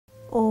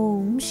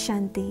ओम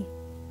शांति।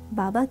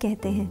 बाबा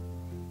कहते हैं,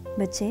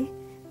 बच्चे,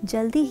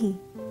 जल्दी ही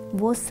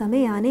वो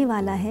समय आने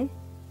वाला है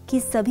कि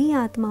सभी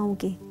आत्माओं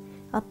के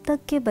अब तक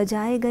के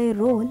बजाए गए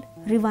रोल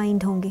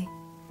रिवाइंड होंगे।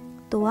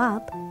 तो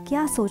आप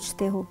क्या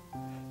सोचते हो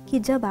कि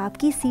जब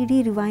आपकी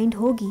सीडी रिवाइंड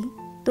होगी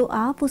तो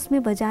आप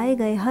उसमें बजाए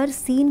गए हर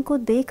सीन को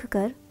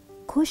देखकर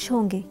खुश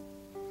होंगे?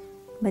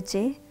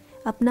 बच्चे,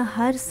 अपना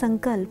हर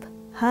संकल्प,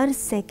 हर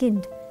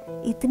सेकंड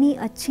इतनी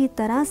अच्छी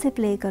तरह से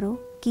प्ले करो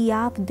कि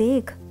आप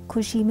देख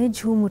खुशी में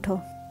झूम उठो।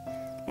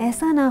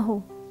 ऐसा ना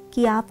हो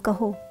कि आप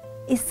कहो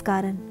इस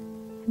कारण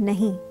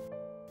नहीं।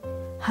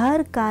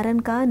 हर कारण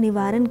का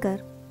निवारण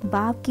कर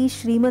बाप की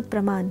श्रीमत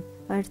प्रमाण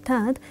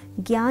अर्थात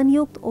ज्ञान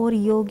युक्त और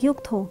योग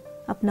युक्त हो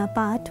अपना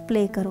पार्ट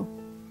प्ले करो।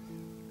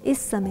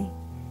 इस समय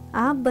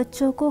आप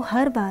बच्चों को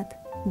हर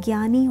बात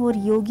ज्ञानी और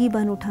योगी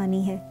बन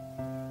उठानी है,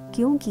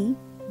 क्योंकि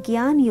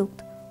ज्ञान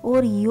युक्त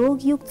और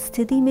योग युक्त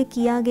स्थिति में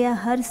किया गया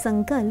हर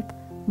संकल्प,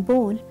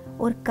 बोल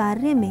और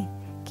कार्य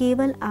में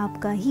केवल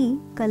आपका ही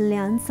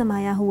कल्याण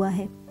समाया हुआ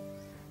है।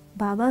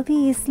 बाबा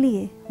भी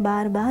इसलिए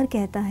बार बार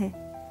कहता है,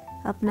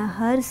 अपना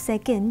हर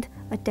सेकंड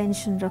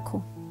अटेंशन रखो।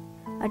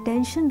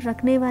 अटेंशन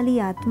रखने वाली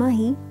आत्मा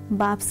ही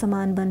बाप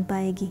समान बन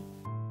पाएगी।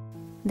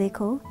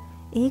 देखो,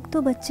 एक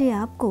तो बच्चे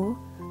आपको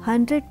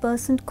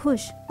 100%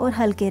 खुश और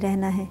हल्के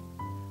रहना है।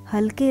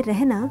 हल्के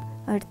रहना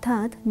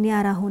अर्थात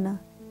न्यारा होना।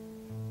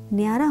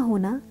 न्यारा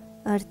होना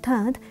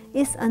अर्थात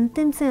इस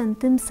अंतिम से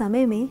अंतिम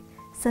समय में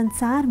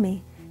संसार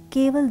में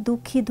केवल दुख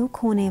ही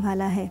दुख होने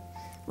वाला है,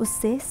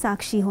 उससे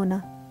साक्षी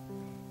होना।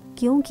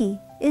 क्योंकि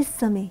इस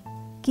समय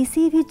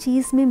किसी भी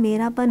चीज़ में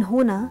मेरापन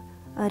होना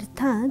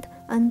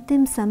अर्थात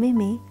अंतिम समय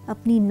में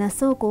अपनी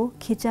नसों को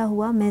खिंचा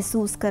हुआ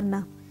महसूस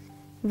करना।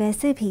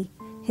 वैसे भी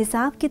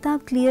हिसाब किताब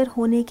क्लियर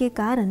होने के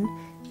कारण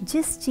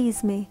जिस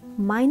चीज़ में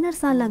माइनर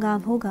सा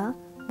लगाव होगा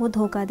वो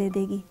धोखा दे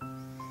देगी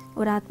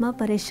और आत्मा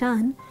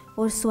परेशान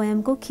और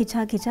स्वयं को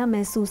खिंचा खिंचा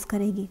महसूस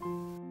करेगी।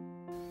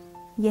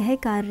 यह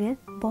कार्य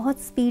बहुत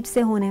स्पीड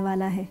से होने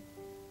वाला है,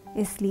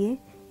 इसलिए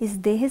इस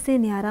देह से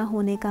न्यारा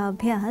होने का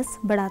अभ्यास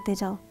बढ़ाते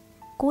जाओ।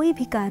 कोई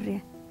भी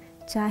कार्य,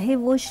 चाहे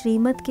वो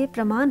श्रीमत के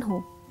प्रमाण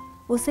हो,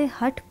 उसे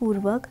हठ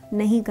पूर्वक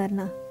नहीं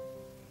करना,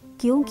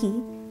 क्योंकि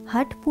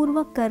हठ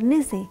पूर्वक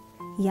करने से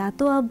या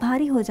तो आप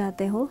भारी हो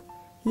जाते हो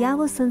या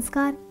वो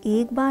संस्कार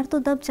एक बार तो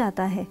दब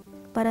जाता है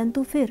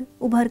परंतु फिर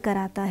उभर कर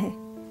आता है।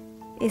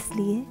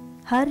 इसलिए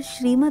हर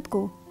श्रीमत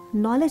को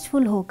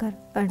नॉलेजफुल होकर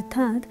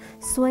अर्थात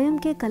स्वयं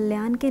के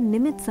कल्याण के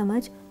निमित्त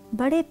समझ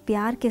बड़े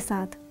प्यार के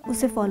साथ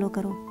उसे फॉलो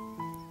करो।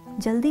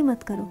 जल्दी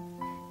मत करो,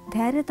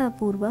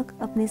 धैर्यतापूर्वक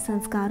अपने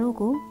संस्कारों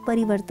को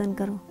परिवर्तन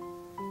करो।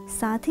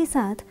 साथ ही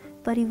साथ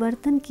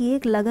परिवर्तन की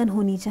एक लगन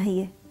होनी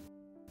चाहिए।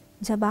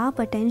 जब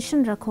आप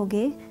अटेंशन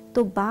रखोगे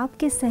तो बाप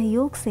के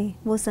सहयोग से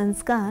वो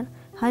संस्कार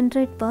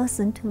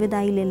 100%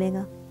 विदाई ले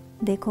लेगा।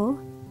 देखो,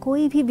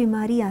 कोई भी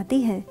बीमारी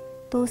आती है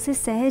तो उसे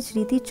सहज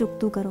रीति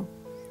चुकतू करो,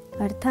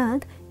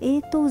 अर्थात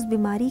एक तो उस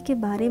बीमारी के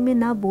बारे में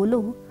ना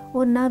बोलो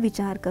और ना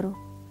विचार करो।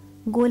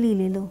 गोली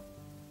ले लो।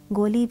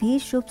 गोली भी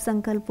शुभ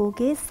संकल्पों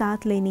के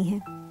साथ लेनी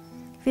है,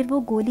 फिर वो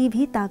गोली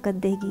भी ताकत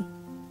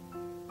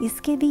देगी।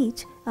 इसके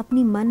बीच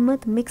अपनी मन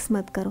मत मिक्स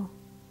मत करो,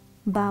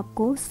 बाप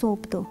को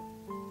सौंप दो।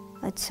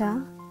 अच्छा,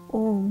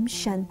 ओम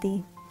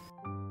शांति।